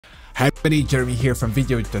Hi everybody, Jeremy here from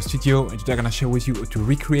Video Editor Studio, and today I'm gonna share with you how to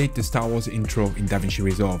recreate the Star Wars intro in Davinci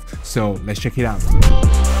Resolve. So let's check it out.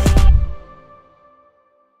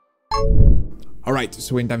 Alright,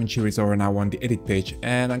 so in Davinci Resolve we're now on the edit page,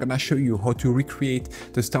 and I'm gonna show you how to recreate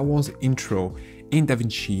the Star Wars intro in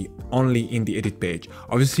Davinci only in the edit page.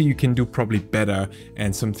 Obviously you can do probably better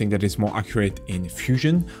and something that is more accurate in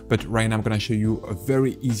Fusion, but right now I'm gonna show you a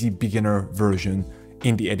very easy beginner version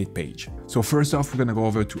in the edit page. So first off, we're gonna go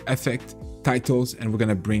over to Effect, Titles, and we're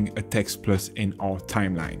gonna bring a text plus in our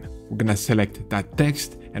timeline. We're gonna select that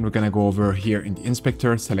text and we're gonna go over here in the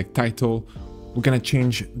inspector, select title. We're gonna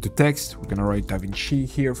change the text. We're gonna write Davinci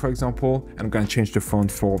here, for example, and I'm gonna change the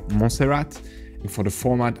font for Montserrat. And for the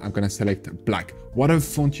format, I'm gonna select black. Whatever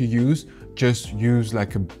font you use, just use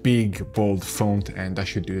like a big, bold font and that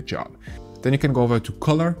should do the job. Then you can go over to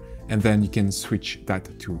color and then you can switch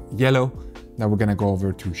that to yellow. Now we're gonna go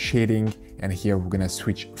over to shading, and here we're gonna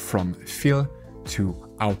switch from fill to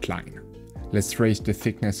outline. Let's raise the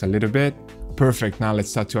thickness a little bit. Perfect, now let's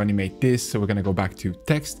start to animate this. So we're gonna go back to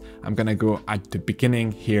text. I'm gonna go at the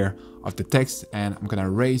beginning here of the text and I'm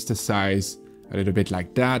gonna raise the size a little bit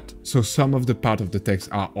like that. So some of the part of the text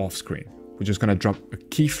are off screen. We're just gonna drop a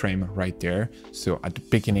keyframe right there. So at the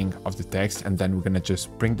beginning of the text, and then we're gonna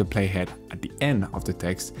just bring the playhead at the end of the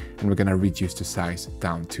text and we're gonna reduce the size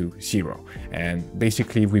down to 0. And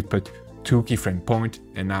basically we put 2 keyframe point,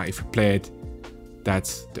 and now if we play it,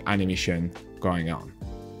 that's the animation going on.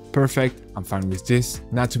 Perfect, I'm fine with this.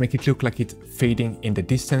 Now to make it look like it's fading in the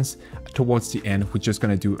distance, towards the end, we're just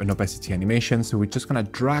gonna do an opacity animation. So we're just gonna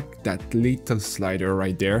drag that little slider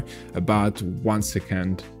right there about 1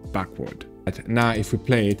 second backward. Now if we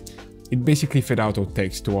play it, it basically fade out our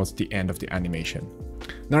text towards the end of the animation.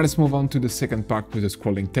 Now let's move on to the second part with the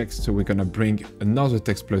scrolling text. So we're gonna bring another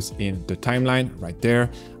text plus in the timeline right there.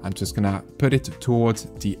 I'm just gonna put it towards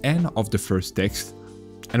the end of the first text,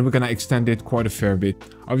 and we're gonna extend it quite a fair bit.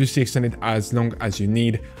 Obviously extend it as long as you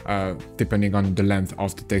need, depending on the length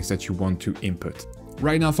of the text that you want to input.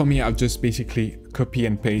 Right now for me, I've just basically copy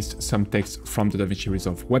and paste some text from the Davinci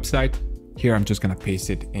Resolve website. Here, I'm just gonna paste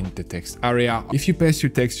it in the text area. If you paste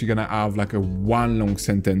your text, you're gonna have like a one long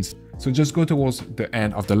sentence. So just go towards the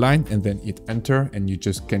end of the line and then hit enter, and you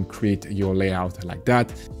just can create your layout like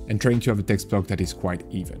that and trying to have a text block that is quite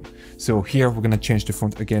even. So here, we're gonna change the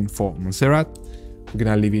font again for Montserrat. We're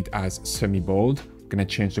gonna leave it as semi-bold. We're gonna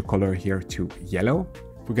change the color here to yellow.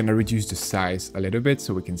 We're gonna reduce the size a little bit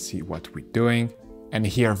so we can see what we're doing. And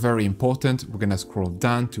here, very important, we're gonna scroll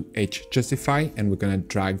down to H justify and we're gonna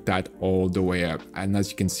drag that all the way up. And as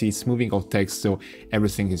you can see, it's moving our text so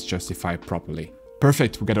everything is justified properly.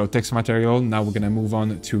 Perfect, we got our text material. Now we're gonna move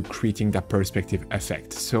on to creating that perspective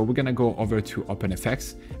effect. So we're gonna go over to Open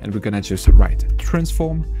Effects and we're gonna just write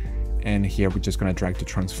transform. And here we're just gonna drag the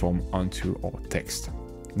transform onto our text.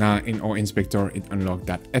 Now in our inspector, it unlocked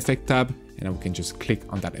that effect tab, and then we can just click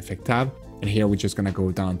on that effect tab. And here we're just gonna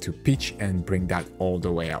go down to pitch and bring that all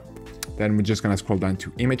the way up. Then we're just gonna scroll down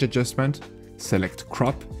to image adjustment, select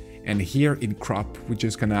crop. And here in crop, we're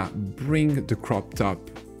just gonna bring the crop top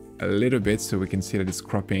a little bit so we can see that it's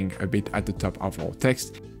cropping a bit at the top of our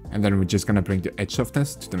text. And then we're just gonna bring the edge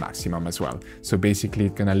softness to the maximum as well. So basically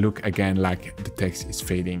it's gonna look again like the text is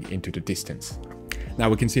fading into the distance. Now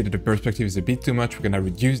we can see that the perspective is a bit too much. We're gonna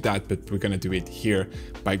reduce that, but we're gonna do it here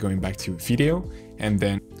by going back to video. And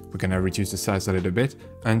then we're gonna reduce the size a little bit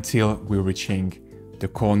until we're reaching the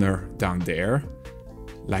corner down there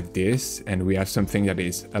like this. And we have something that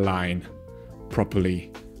is aligned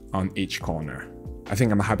properly on each corner. I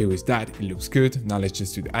think I'm happy with that. It looks good. Now let's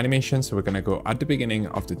just do the animation. So we're gonna go at the beginning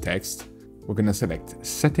of the text. We're gonna select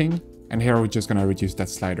setting. And here we're just gonna reduce that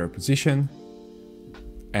slider position.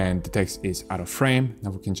 And the text is out of frame.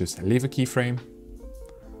 Now we can just leave a keyframe.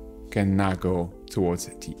 We can now go towards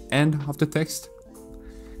the end of the text.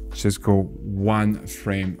 Just go 1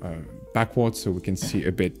 frame backwards so we can see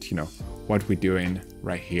a bit, what we're doing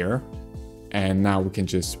right here. And now we can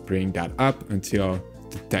just bring that up until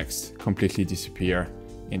the text completely disappear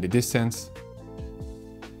in the distance.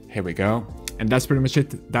 Here we go. And that's pretty much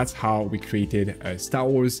it. That's how we created a Star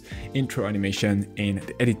Wars intro animation in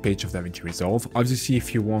the edit page of Davinci Resolve. Obviously,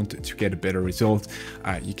 if you want to get a better result,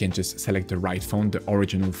 you can just select the right font, the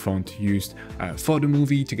original font used for the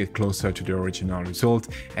movie to get closer to the original result.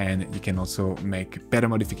 And you can also make better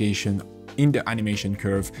modification in the animation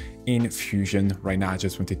curve in Fusion. Right now, I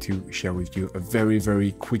just wanted to share with you a very,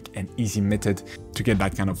 very quick and easy method to get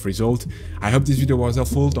that kind of result. I hope this video was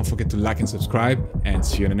helpful. Don't forget to like and subscribe, and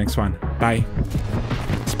see you in the next one. Bye.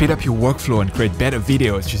 Speed up your workflow and create better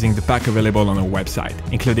videos using the pack available on our website,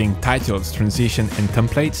 including titles, transition, and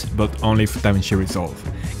templates, but only for Davinci Resolve.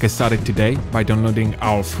 Get started today by downloading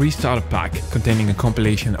our free starter pack containing a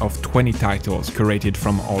compilation of 20 titles curated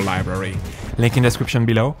from our library. Link in the description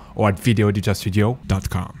below or at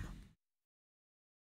videoeditorstudio.com.